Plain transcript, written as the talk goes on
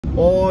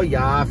Oh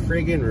yeah,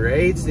 friggin'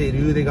 right they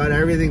do. They got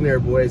everything there,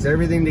 boys.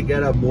 Everything to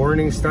get a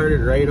morning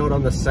started right out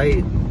on the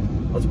site.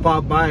 Let's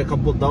pop by a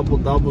couple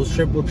doubles,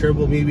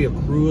 triple, maybe a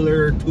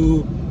cruiser or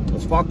two.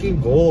 Let's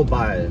fucking go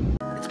by it.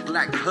 It's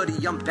Black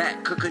Hoody, I'm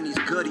back cooking these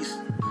goodies.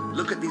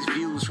 Look at these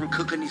views from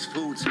cooking these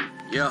foods.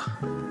 Yeah.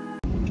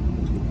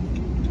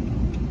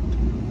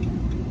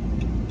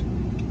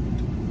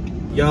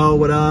 Yo,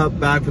 what up?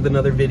 Back with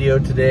another video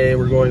today.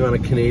 We're going on a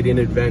Canadian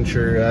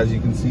adventure, as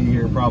you can see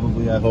here,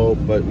 probably, I hope,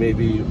 but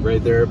maybe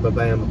right there,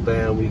 ba-bam,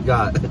 ba-bam. We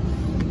got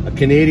a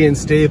Canadian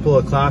staple,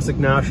 a classic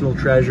national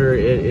treasure.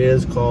 It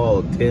is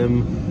called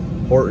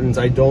Tim Hortons.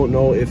 I don't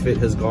know if it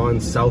has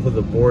gone south of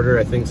the border.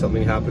 I think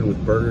something happened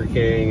with Burger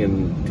King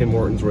and Tim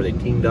Hortons where they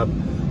teamed up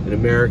in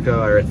America,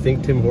 or I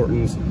think Tim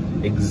Hortons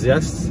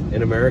exists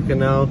in America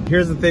now.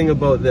 Here's the thing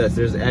about this.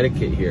 There's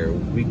etiquette here.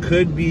 We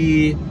could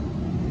be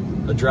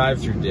a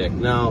drive-through dick.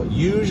 Now,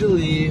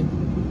 usually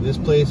this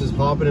place is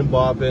hopping and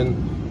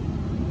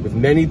bopping with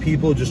many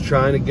people just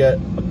trying to get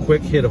a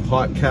quick hit of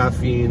hot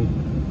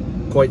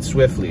caffeine quite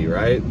swiftly,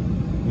 right?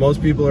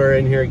 Most people are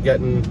in here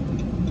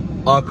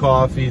getting a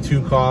coffee,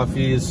 2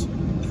 coffees,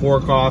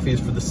 4 coffees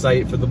for the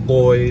site, for the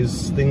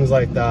boys, things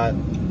like that.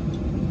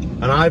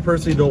 And I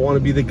personally don't want to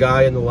be the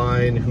guy in the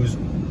line who's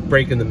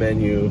breaking the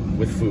menu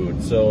with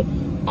food. So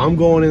I'm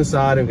going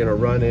inside, I'm gonna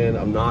run in.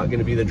 I'm not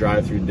gonna be the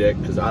drive-through dick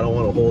because I don't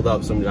want to hold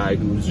up some guy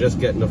who's just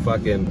getting a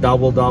fucking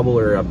double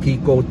or a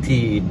pico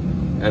tea,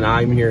 and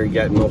I'm here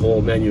getting a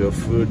whole menu of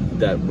food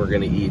that we're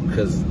gonna eat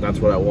because that's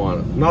what I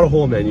want. Not a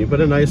whole menu, but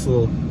a nice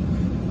little,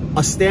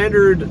 a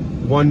standard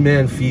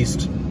one-man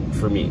feast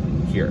for me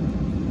here.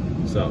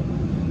 So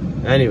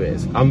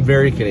anyways, I'm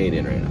very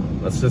Canadian right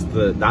now. That's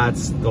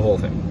the whole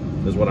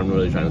thing, is what I'm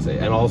really trying to say.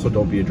 And also,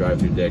 don't be a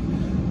drive-through dick.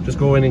 Just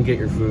go in and get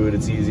your food.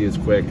 It's easy, it's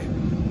quick.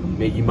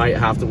 You might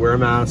have to wear a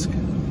mask,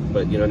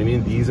 but you know what I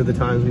mean? These are the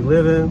times we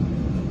live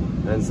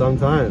in, and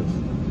sometimes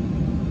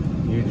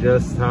you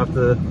just have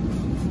to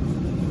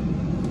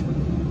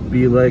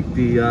be like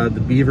the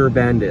beaver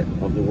bandit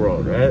of the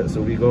world, right? So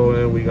we go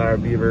in, we got our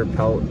beaver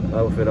pelt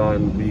outfit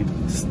on, we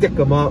stick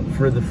them up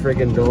for the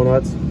friggin'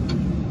 donuts,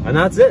 and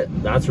that's it.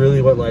 That's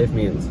really what life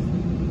means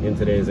in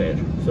today's age.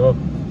 So,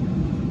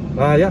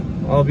 yeah,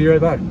 I'll be right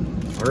back.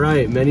 All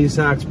right, many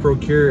sacks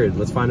procured.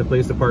 Let's find a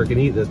place to park and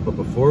eat this. But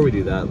before we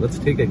do that, let's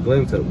take a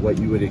glimpse at what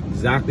you would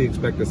exactly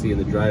expect to see in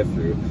the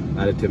drive-thru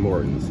at a Tim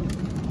Hortons.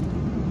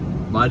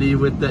 Buddy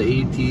with the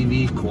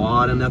ATV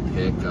quad and a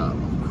pickup,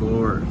 of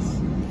course.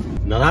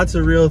 Now that's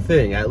a real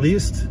thing. At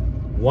least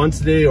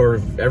once a day,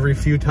 or every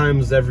few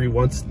times every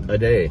once a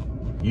day,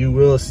 you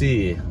will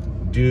see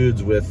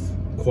dudes with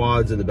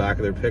quads in the back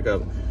of their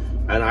pickup.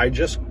 And I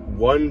just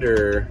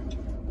wonder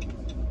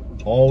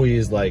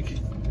always, like,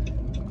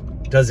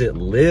 does it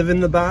live in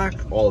the back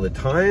all the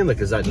time? Like,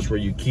 is that just where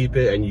you keep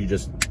it and you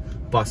just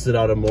bust it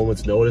out a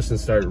moment's notice and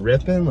start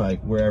ripping, like,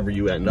 wherever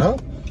you end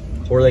up?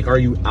 Or, like, are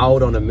you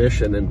out on a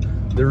mission? And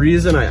the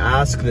reason I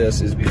ask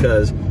this is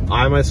because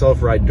I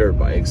myself ride dirt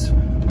bikes,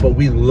 but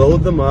we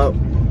load them up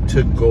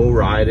to go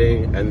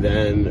riding, and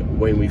then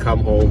when we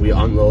come home, we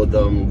unload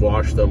them,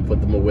 wash them, put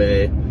them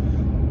away,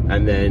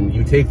 and then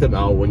you take them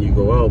out when you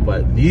go out.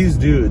 But these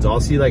dudes,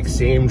 I'll see, like,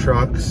 same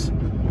trucks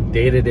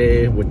day to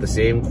day with the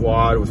same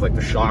quad with like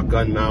the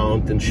shotgun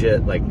mount and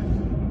shit, like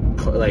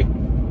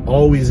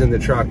always in the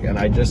truck. And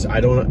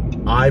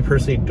I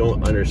personally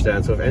don't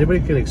understand. So if anybody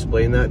can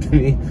explain that to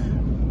me,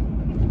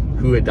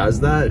 who it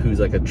does that,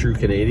 who's like a true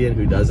Canadian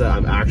who does that,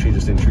 I'm actually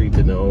just intrigued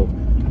to know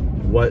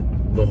what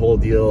the whole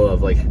deal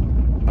of like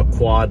a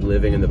quad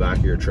living in the back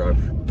of your truck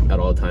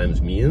at all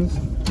times means.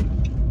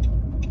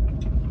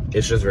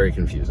 It's just very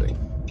confusing,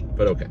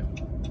 but okay.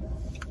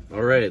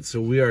 All right, so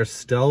we are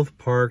stealth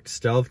parked,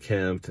 stealth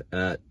camped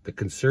at the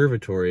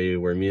conservatory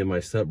where me and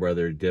my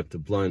stepbrother dipped a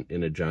blunt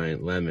in a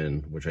giant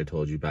lemon, which I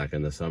told you back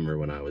in the summer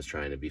when I was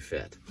trying to be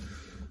fit.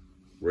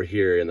 We're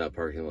here in that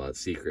parking lot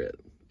secret.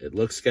 It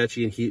looks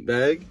sketchy in heat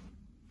bag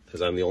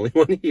because I'm the only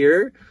one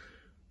here,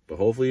 but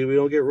hopefully we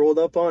don't get rolled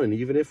up on. And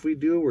even if we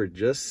do, we're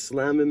just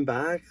slamming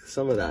back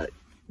some of that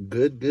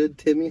good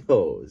Timmy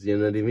hose. You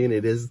know what I mean?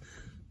 It is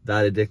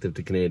that addictive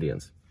to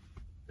Canadians.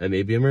 And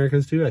maybe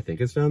Americans too. I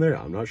think it's down there.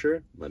 I'm not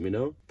sure. Let me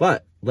know.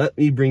 But let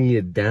me bring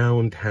you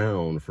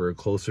downtown for a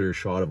closer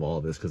shot of all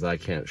of this because I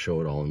can't show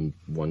it all in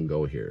one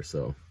go here.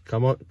 So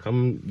come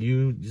on,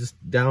 you just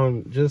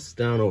down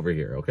over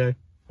here, okay?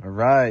 All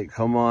right,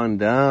 come on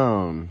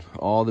down.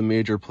 All the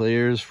major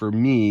players for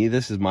me,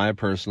 this is my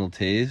personal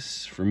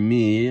taste. For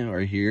me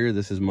are here.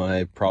 This is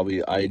my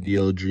probably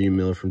ideal dream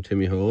meal from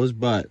Timmy Hose,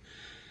 but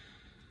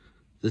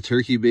the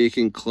turkey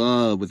bacon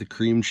club with the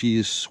cream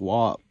cheese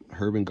swap.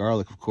 Herb and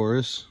garlic, of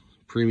course.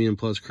 Premium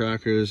plus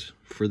crackers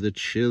for the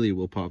chili.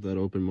 We'll pop that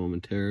open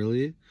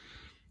momentarily.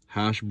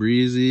 Hash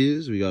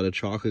breezies. We got a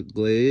chocolate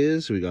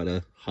glaze. We got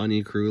a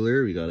honey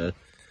cruller. We got a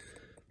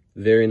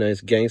very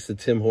nice Gangsta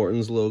Tim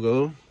Hortons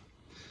logo.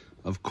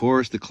 Of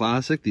course, the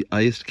classic, the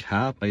iced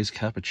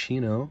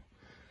cappuccino.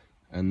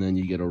 And then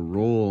you get a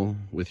roll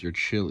with your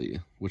chili,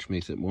 which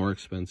makes it more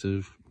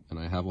expensive and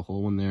I have a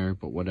whole one there,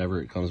 but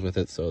whatever, it comes with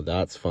it, so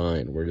that's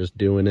fine. We're just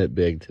doing it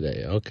big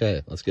today.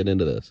 Okay, let's get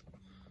into this.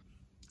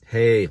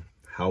 Hey,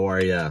 how are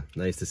ya?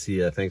 Nice to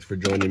see ya. Thanks for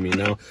joining me.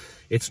 Now,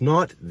 it's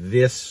not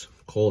this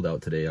cold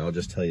out today, I'll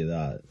just tell you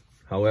that.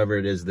 However,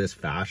 it is this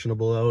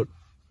fashionable out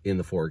in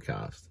the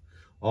forecast.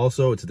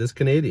 Also, it's this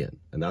Canadian,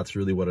 and that's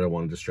really what I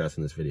wanted to stress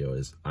in this video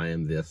is I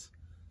am this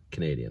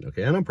Canadian,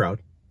 okay? And I'm proud,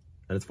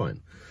 and it's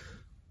fine.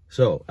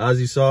 So, as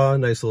you saw,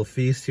 nice little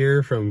feast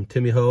here from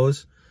Timmy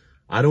Ho's.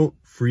 I don't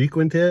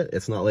frequent it.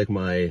 It's not like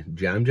my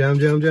jam,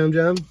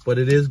 but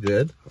it is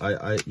good.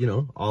 You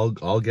know,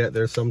 I'll get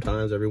there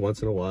sometimes every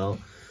once in a while,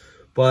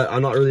 but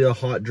I'm not really a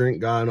hot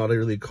drink guy. I'm not a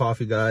really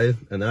coffee guy,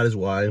 and that is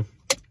why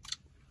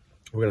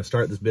we're gonna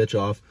start this bitch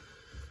off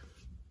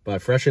by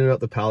freshening up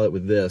the palate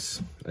with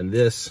this. And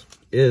this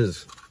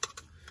is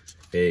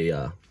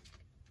a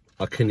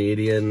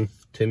Canadian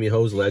Timmy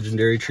Ho's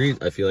legendary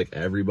treat. I feel like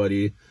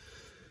everybody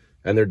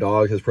and their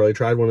dog has probably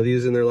tried one of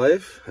these in their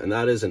life, and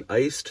that is an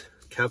iced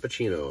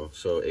cappuccino.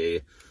 So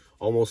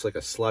almost like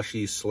a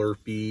slushy,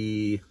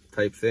 slurpy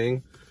type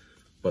thing,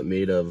 but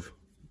made of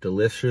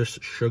delicious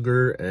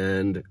sugar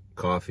and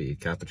coffee,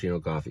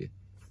 cappuccino coffee.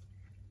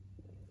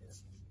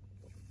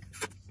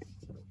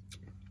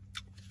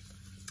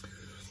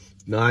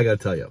 Now I gotta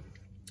tell you,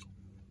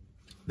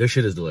 this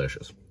shit is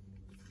delicious.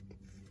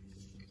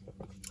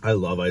 I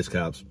love ice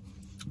caps.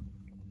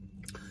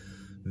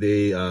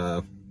 They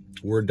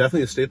were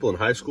definitely a staple in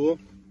high school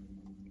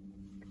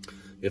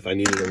if I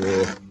needed a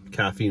little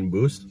caffeine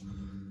boost.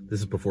 This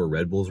is before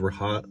Red Bulls were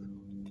hot.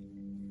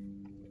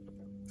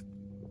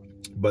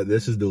 But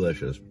this is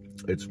delicious.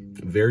 It's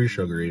very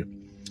sugary.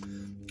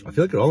 I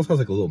feel like it almost has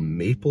like a little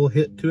maple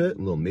hit to it, a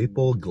little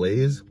maple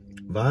glaze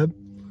vibe.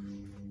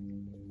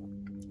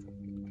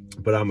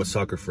 But I'm a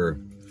sucker for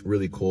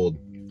really cold,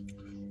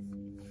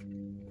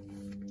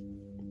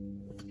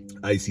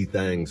 icy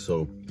things,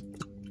 so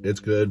it's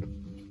good.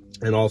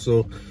 And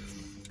also,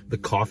 the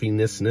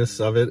coffeeness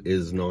of it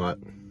is not,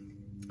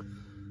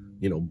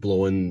 you know,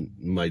 blowing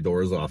my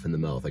doors off in the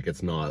mouth. Like,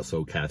 it's not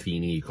so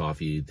caffeine-y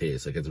coffee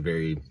taste. Like, it's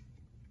very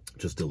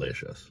just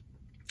delicious.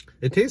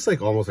 It tastes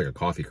like almost like a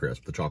coffee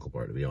crisp, the chocolate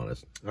bar, to be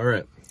honest. All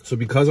right, so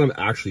because I'm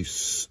actually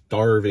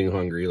starving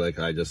hungry, like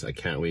I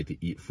can't wait to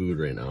eat food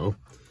right now.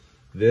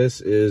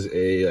 This is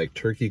a like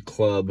turkey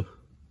club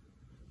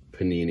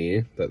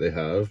panini that they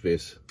have,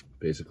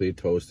 basically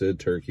toasted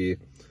turkey,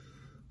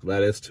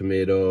 lettuce,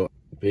 tomato,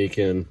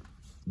 bacon.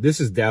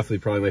 This is definitely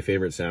probably my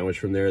favorite sandwich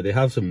from there. They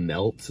have some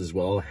melts as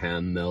well,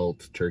 ham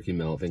melt, turkey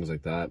melt, things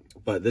like that.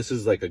 But this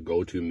is like a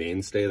go-to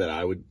mainstay that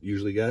I would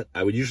usually get.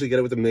 I would usually get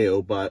it with the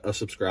mayo, but a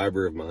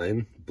subscriber of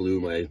mine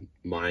blew my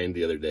mind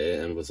the other day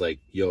and was like,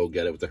 yo,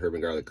 get it with the herb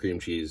and garlic cream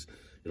cheese.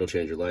 It'll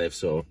change your life.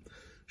 So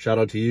shout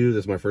out to you.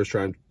 This is my first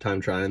time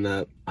trying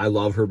that. I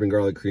love herb and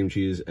garlic cream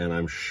cheese, and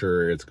I'm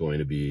sure it's going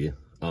to be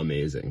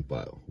amazing,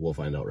 but we'll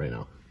find out right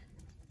now.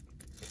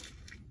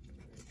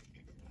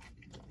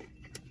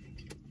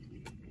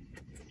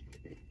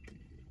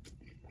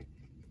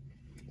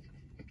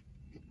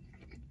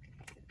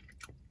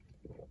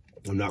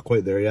 I'm not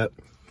quite there yet.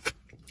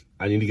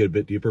 I need to get a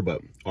bit deeper,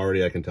 but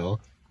already I can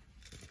tell.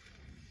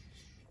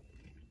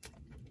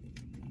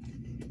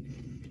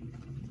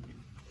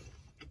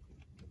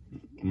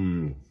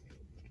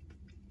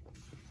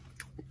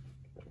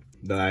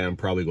 That I am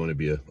probably going to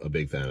be a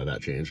big fan of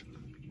that change.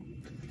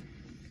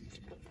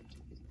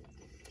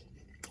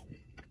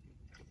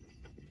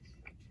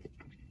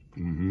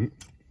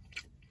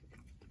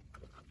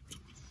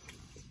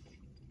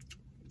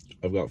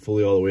 I've got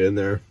fully all the way in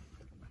there.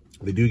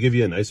 They do give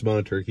you a nice amount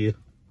of turkey.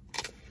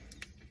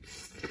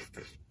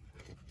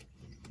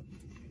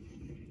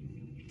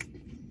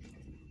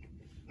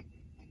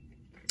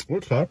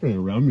 What's happening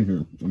around me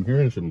here? I'm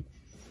hearing some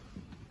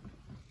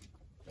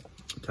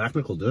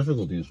technical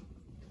difficulties.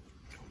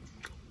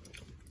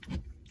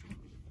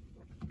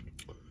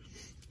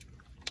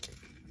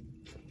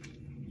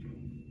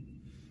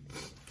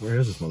 Where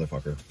is this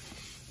motherfucker?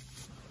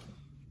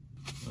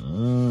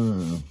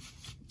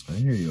 I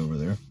hear you over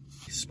there.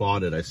 He's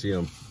spotted, I see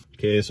him.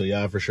 Okay, so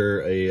yeah, for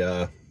sure,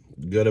 a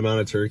good amount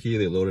of turkey.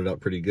 They loaded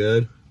up pretty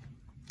good.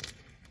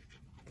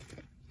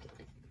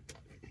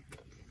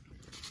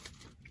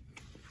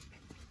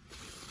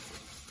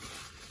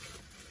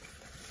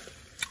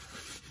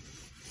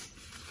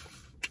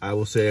 I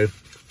will say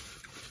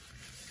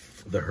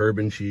the herb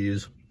and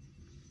cheese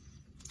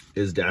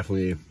is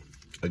definitely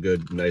a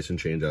good, nice and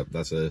change up.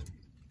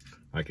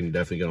 I can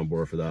definitely get on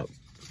board for that.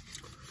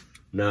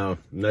 Now,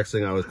 next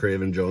thing I was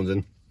craving,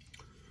 jonesing,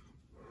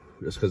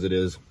 just because it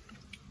is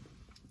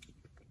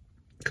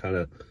kind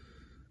of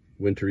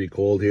wintry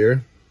cold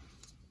here.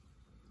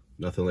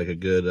 Nothing like a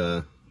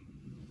good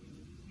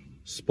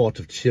spot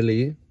of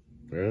chili,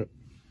 right?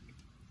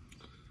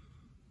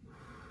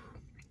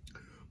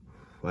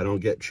 I don't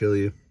get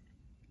chili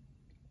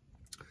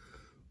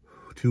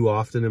too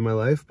often in my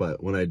life,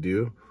 but when I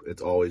do,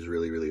 it's always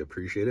really, really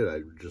appreciated.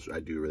 I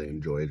do really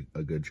enjoy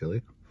a good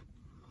chili.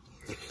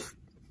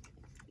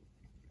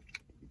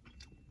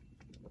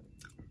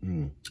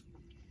 And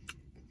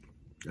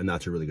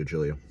that's a really good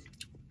chili.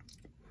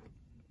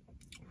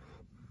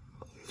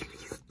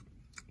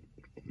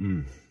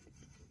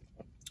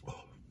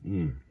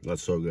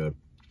 That's so good.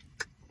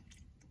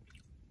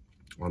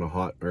 On a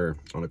hot or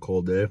on a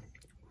cold day.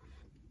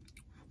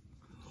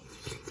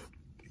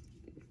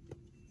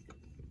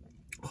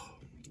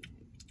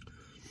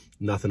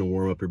 Nothing to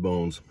warm up your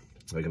bones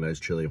like a nice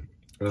chili.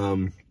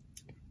 I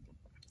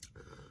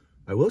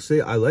will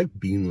say I like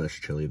beanless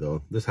chili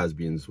though. This has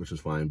beans, which is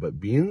fine, but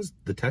beans,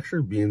 the texture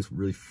of beans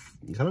really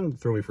kind of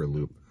throw me for a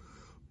loop.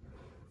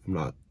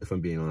 If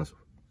I'm being honest.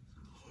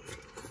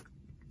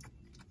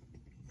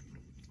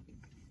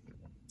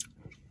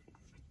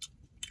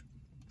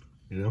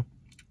 You know,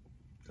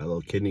 that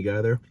little kidney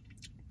guy there.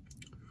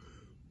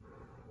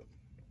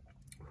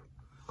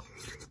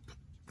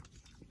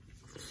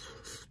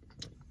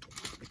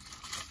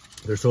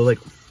 They're so like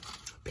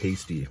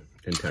pasty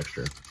in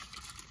texture.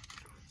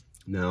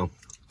 Now,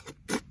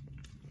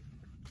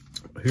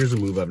 here's a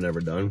move I've never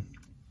done,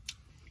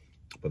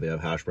 but they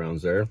have hash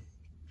browns there.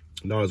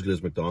 Not as good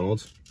as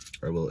McDonald's,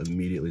 I will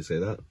immediately say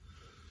that,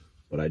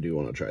 but I do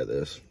want to try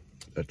this.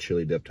 A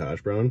chili dipped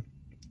hash brown.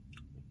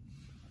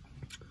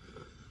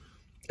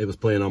 It was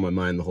playing on my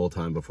mind the whole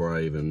time before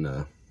I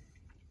even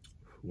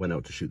went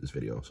out to shoot this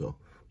video, so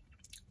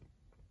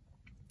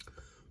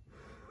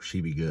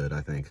she be good,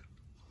 I think.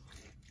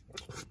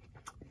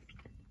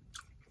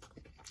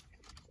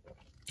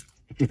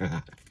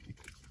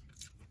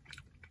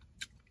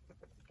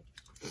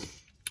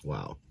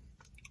 Wow,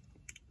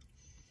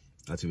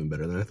 that's even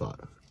better than I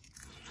thought.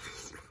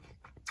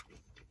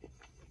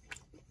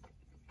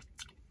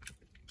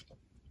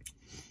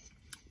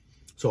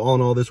 So all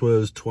in all, this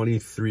was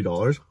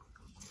 $23.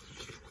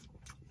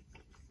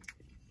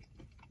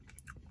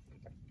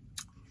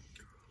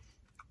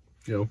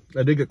 You know,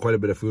 I did get quite a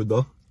bit of food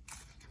though.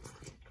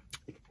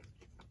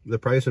 The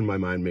price in my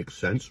mind makes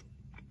sense.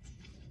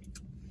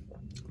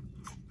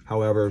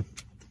 However,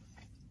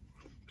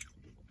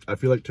 I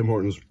feel like Tim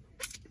Hortons,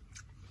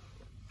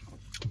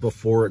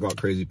 before it got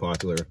crazy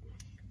popular,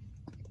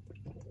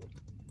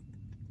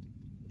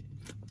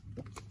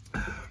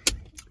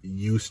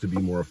 used to be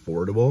more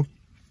affordable.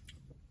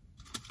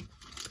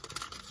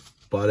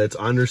 But it's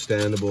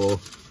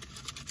understandable,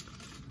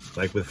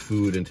 like with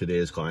food in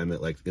today's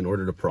climate, like in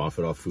order to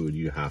profit off food,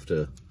 you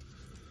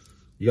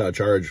gotta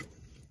charge.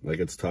 Like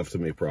it's tough to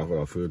make profit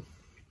off food.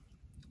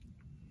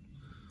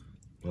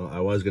 Well,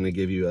 I was gonna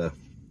give you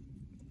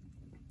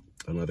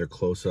another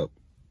close-up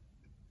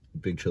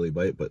big chili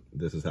bite, but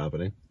this is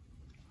happening.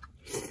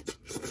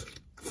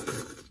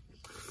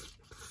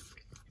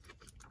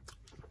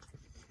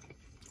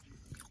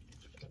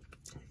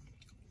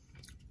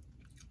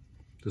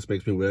 This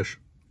makes me wish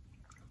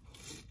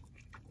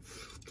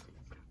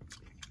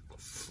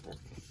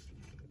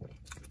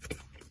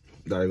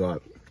that I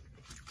got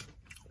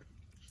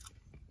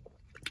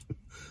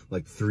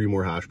like 3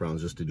 more hash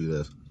browns just to do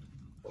this.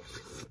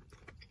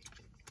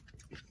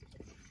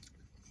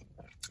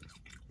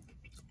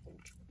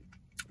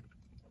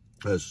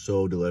 That is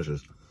so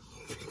delicious.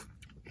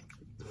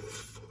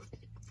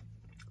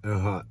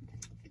 And hot.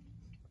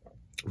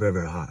 Very,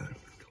 very hot.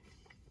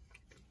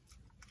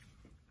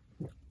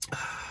 A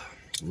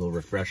little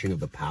refreshing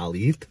of the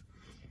palate.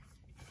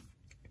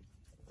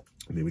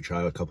 Maybe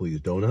try a couple of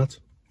these donuts.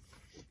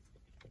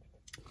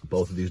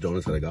 Both of these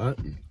donuts that I got.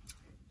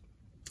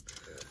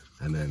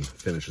 And then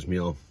finish this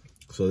meal.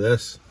 So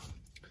this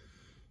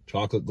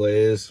chocolate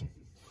glaze,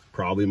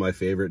 probably my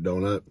favorite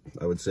donut,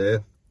 I would say.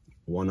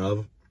 One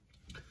of.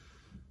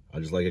 I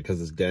just like it because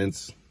it's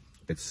dense,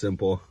 it's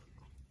simple.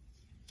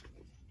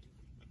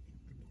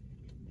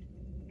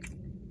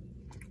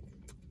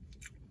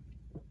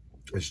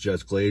 It's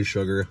just glazed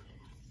sugar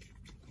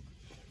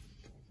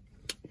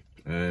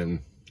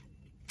and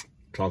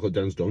chocolate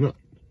dense donut,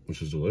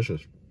 which is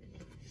delicious.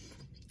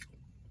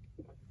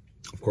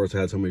 Of course,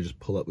 I had somebody just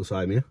pull up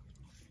beside me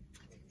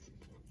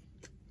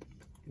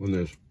when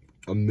there's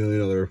a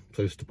million other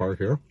places to park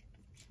here.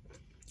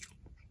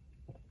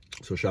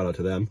 So shout out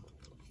to them.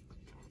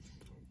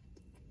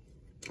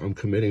 I'm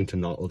committing to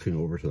not looking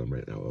over to them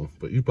right now, though,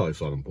 but you probably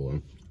saw them pull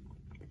in.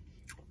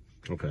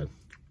 Okay.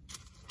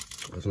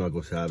 Let's not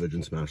go savage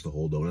and smash the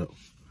whole donut.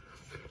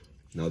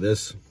 Now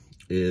this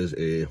is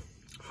a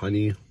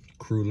honey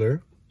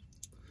cruller.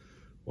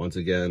 Once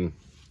again,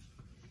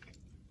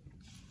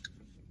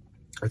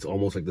 it's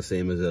almost like the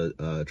same as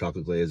a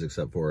chocolate glaze,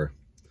 except for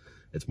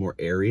it's more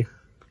airy.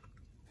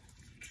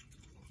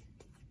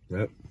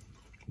 Right?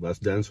 Less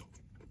dense.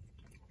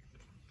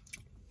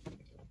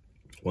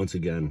 Once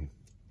again,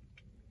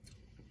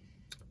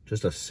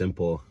 just a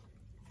simple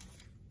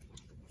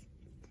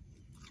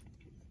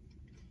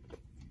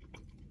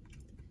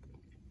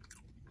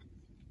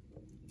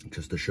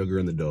just the sugar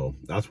in the dough.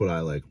 That's what I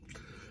like.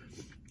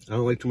 I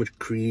don't like too much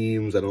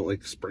creams. I don't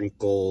like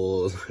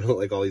sprinkles. I don't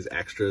like all these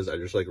extras. I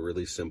just like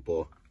really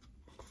simple,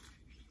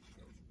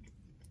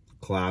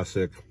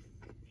 classic,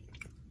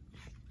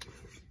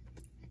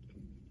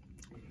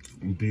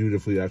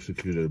 beautifully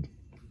executed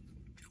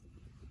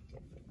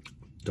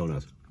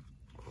donuts.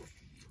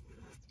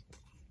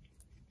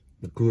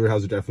 The cooler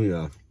has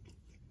definitely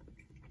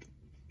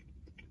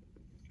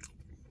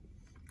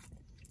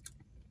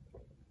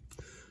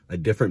a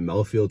different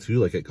mouthfeel too.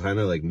 Like it kind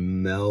of like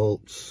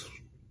melts,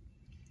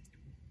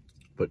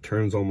 but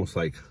turns almost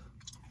like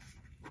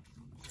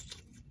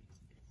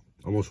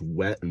almost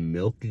wet and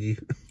milky.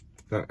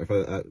 If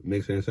that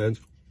makes any sense.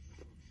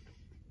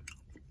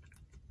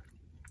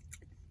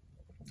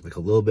 Like a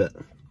little bit.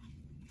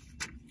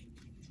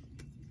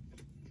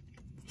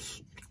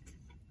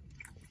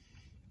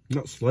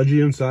 Not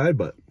sludgy inside,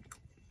 but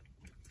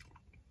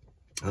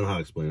I don't know how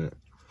to explain it.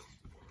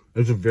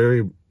 It's a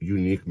very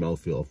unique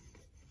mouthfeel.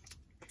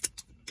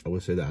 I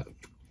would say that.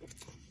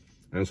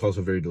 And it's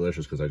also very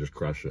delicious because I just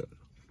crushed it.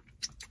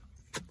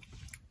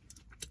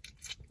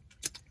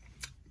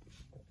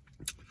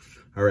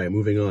 All right,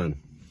 moving on.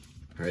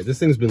 All right, this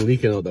thing's been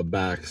leaking out the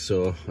back,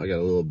 so I got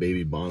a little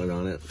baby bonnet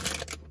on it.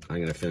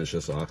 I'm gonna finish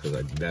this off because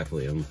I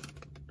definitely am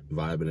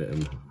vibing it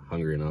and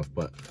hungry enough.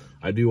 But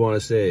I do want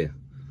to say,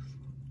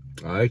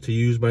 I like to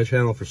use my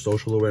channel for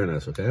social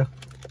awareness, okay?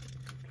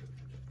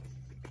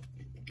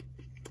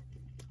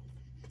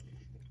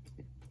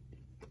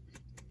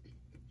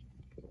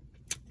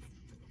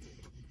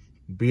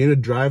 Being a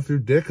drive-through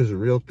dick is a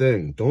real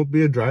thing. Don't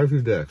be a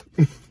drive-through dick.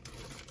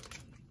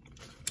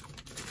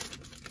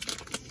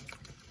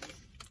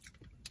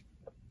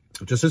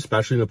 Just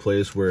especially in a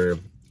place where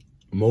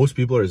most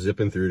people are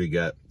zipping through to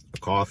get a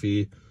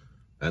coffee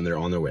and they're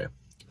on their way.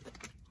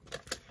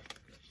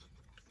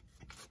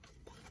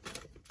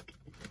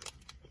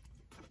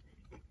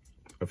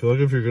 I feel like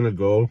if you're gonna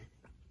go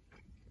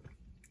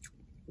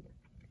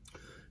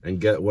and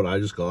get what I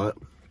just got,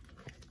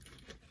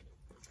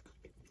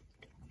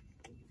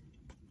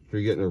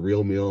 you're getting a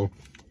real meal.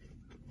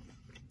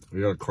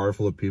 You got a car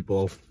full of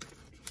people,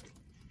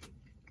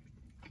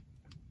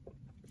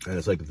 and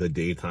it's like the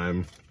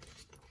daytime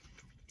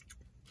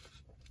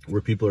where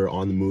people are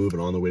on the move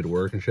and on the way to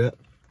work and shit.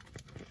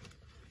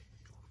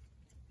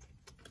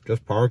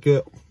 Just park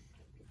it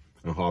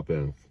and hop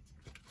in.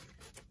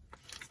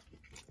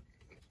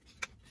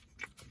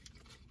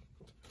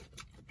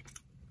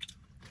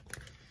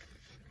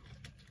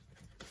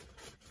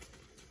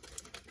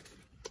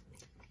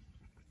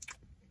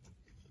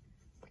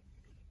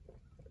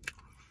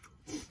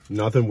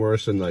 Nothing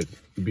worse than like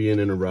being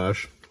in a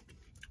rush,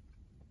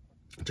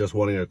 just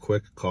wanting a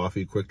quick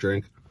coffee, quick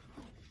drink.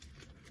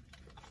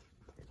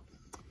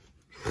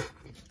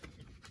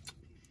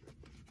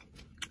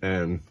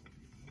 And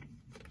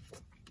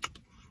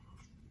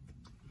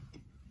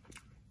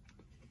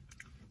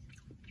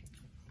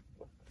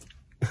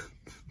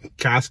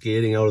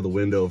cascading out of the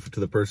window to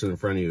the person in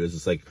front of you is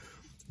just like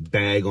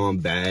bag on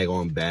bag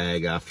on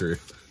bag after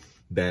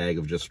bag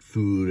of just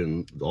food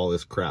and all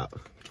this crap.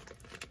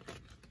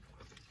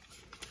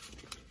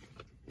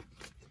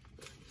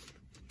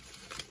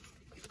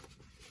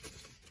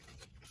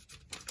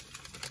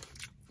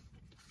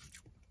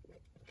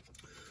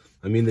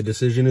 I mean, the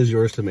decision is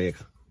yours to make.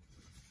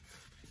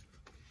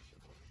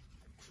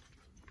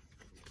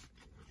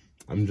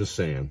 I'm just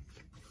saying.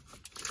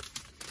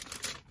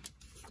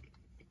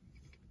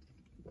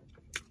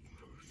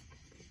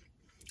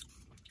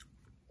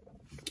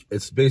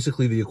 It's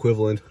basically the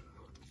equivalent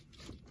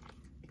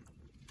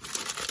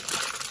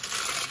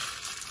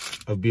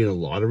of being a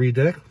lottery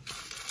dick.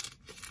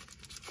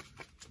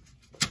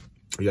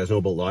 You guys know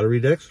about lottery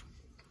dicks?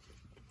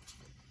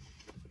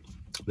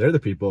 They're the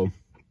people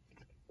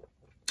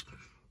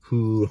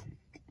who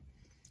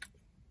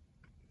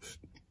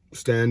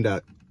stand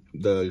at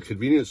the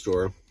convenience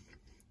store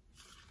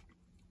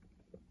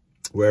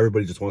where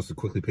everybody just wants to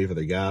quickly pay for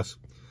their gas,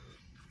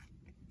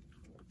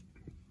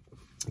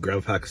 grab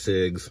a pack of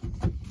cigs,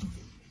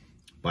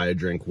 buy a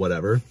drink,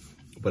 whatever.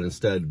 But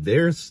instead,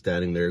 they're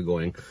standing there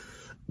going,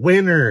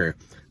 "Winner,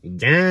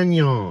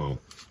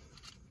 Daniel."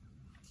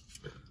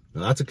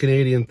 Now, that's a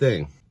Canadian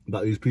thing.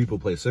 But these people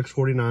play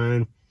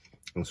 $6.49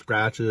 and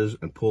scratches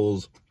and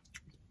pulls.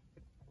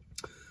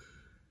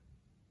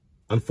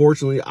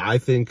 Unfortunately, I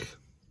think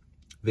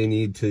they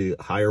need to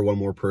hire one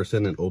more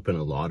person and open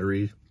a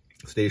lottery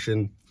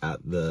station at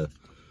the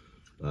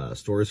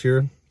stores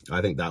here.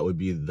 I think that would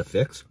be the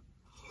fix.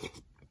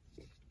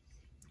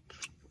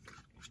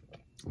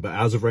 But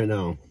as of right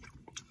now,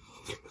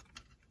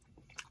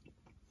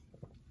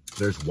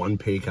 there's one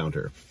pay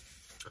counter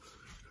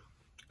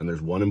and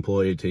there's one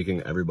employee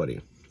taking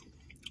everybody.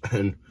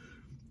 And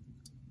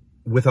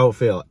without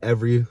fail,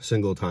 every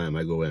single time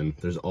I go in,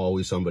 there's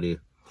always somebody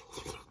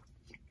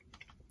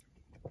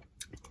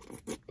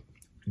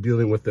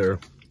dealing with their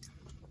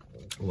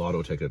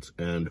lotto tickets,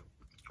 and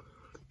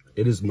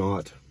it is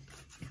not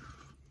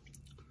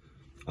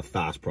a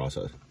fast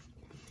process.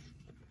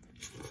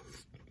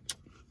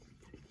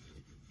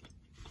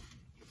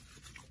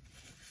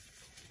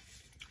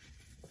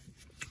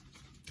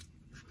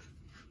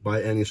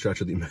 By any stretch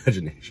of the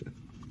imagination.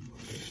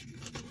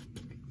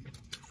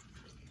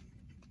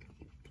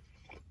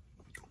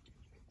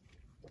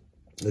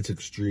 It's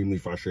extremely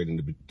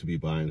frustrating to be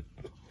behind.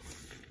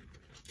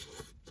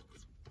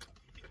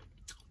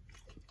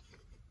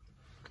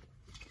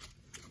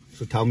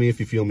 So tell me if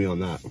you feel me on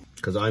that.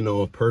 Because I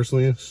know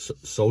personally,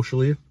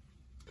 socially,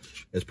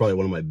 it's probably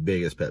one of my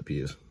biggest pet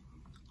peeves.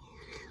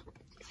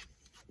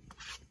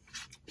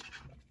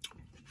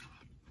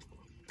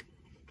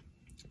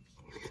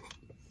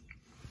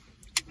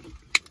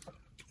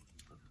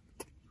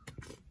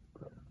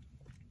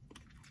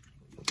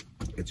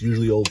 It's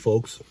usually old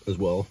folks as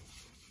well.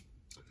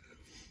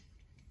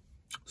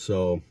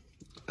 So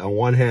on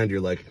one hand,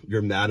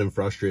 you're mad and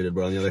frustrated,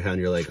 but on the other hand,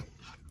 you're like,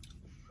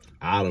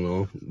 I don't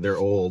know, they're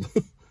old.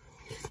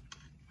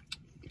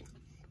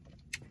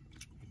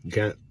 You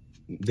can't,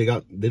 they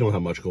don't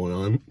have much going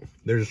on.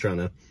 They're just trying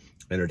to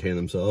entertain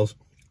themselves.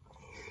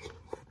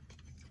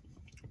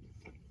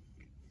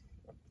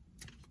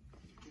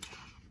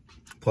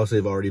 Plus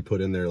they've already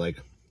put in their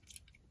like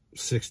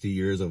 60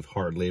 years of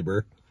hard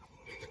labor.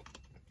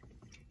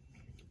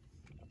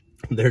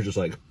 They're just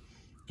like,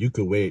 you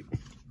could wait.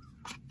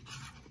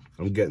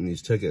 I'm getting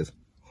these tickets.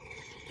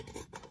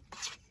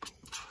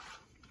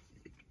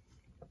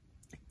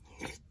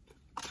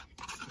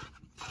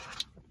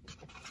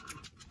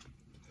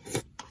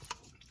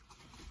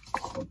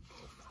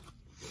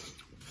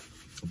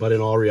 But in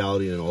all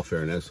reality and in all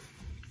fairness,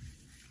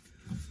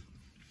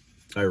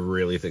 I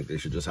really think they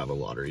should just have a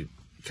lottery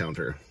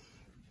counter.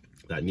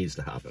 That needs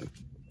to happen.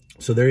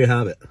 So there you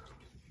have it.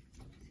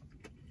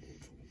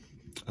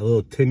 A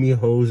little Timmy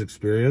Hose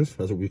experience.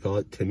 That's what we call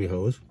it, Timmy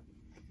Hose.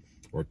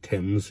 Or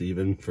Tim's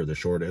even for the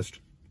shortest.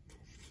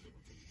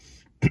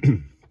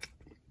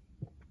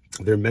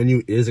 Their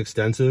menu is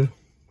extensive.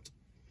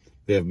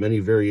 They have many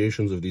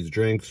variations of these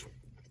drinks.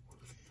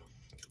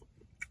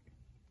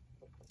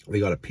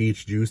 They got a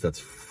peach juice that's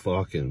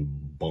fucking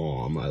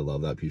bomb. I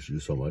love that peach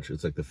juice so much.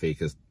 It's like the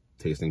fakest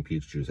tasting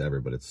peach juice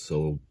ever, but it's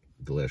so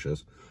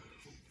delicious.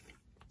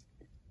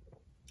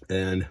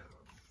 And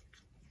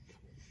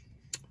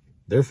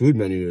their food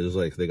menu is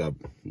like, they got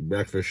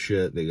breakfast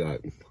shit, they got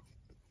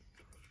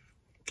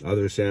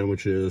other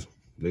sandwiches,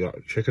 they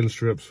got chicken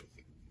strips,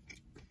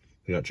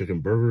 they got chicken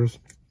burgers.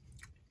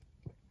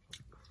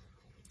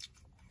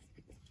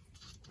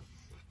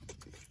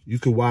 You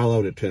could while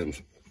out at Tim's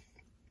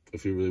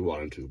if you really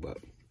wanted to, but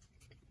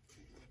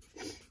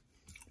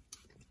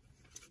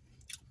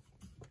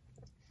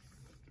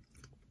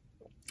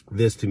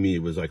this to me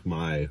was like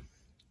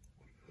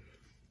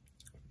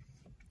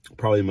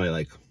probably my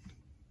like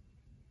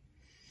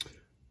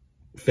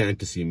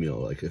fantasy meal.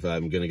 Like if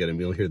I'm gonna get a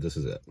meal here, this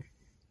is it.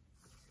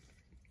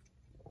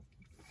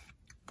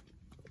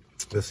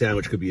 The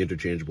sandwich could be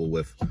interchangeable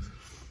with,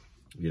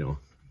 you know,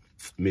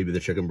 maybe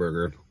the chicken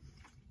burger,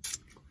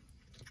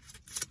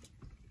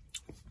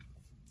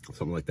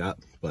 something like that.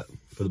 But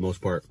for the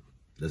most part,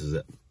 this is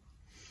it.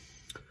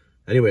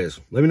 Anyways,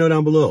 let me know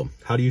down below.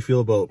 How do you feel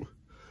about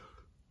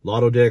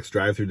Lotto Dicks,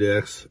 drive-through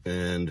dicks,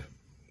 and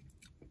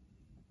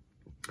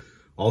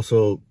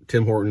also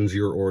Tim Hortons,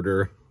 your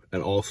order,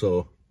 and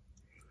also,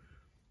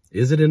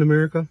 is it in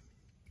America?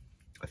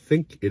 I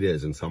think it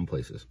is in some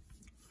places.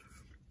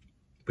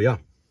 But yeah,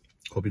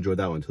 hope you enjoyed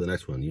that one. Till the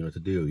next one, you know what to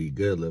do. Eat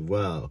good, live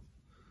well,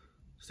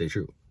 stay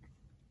true.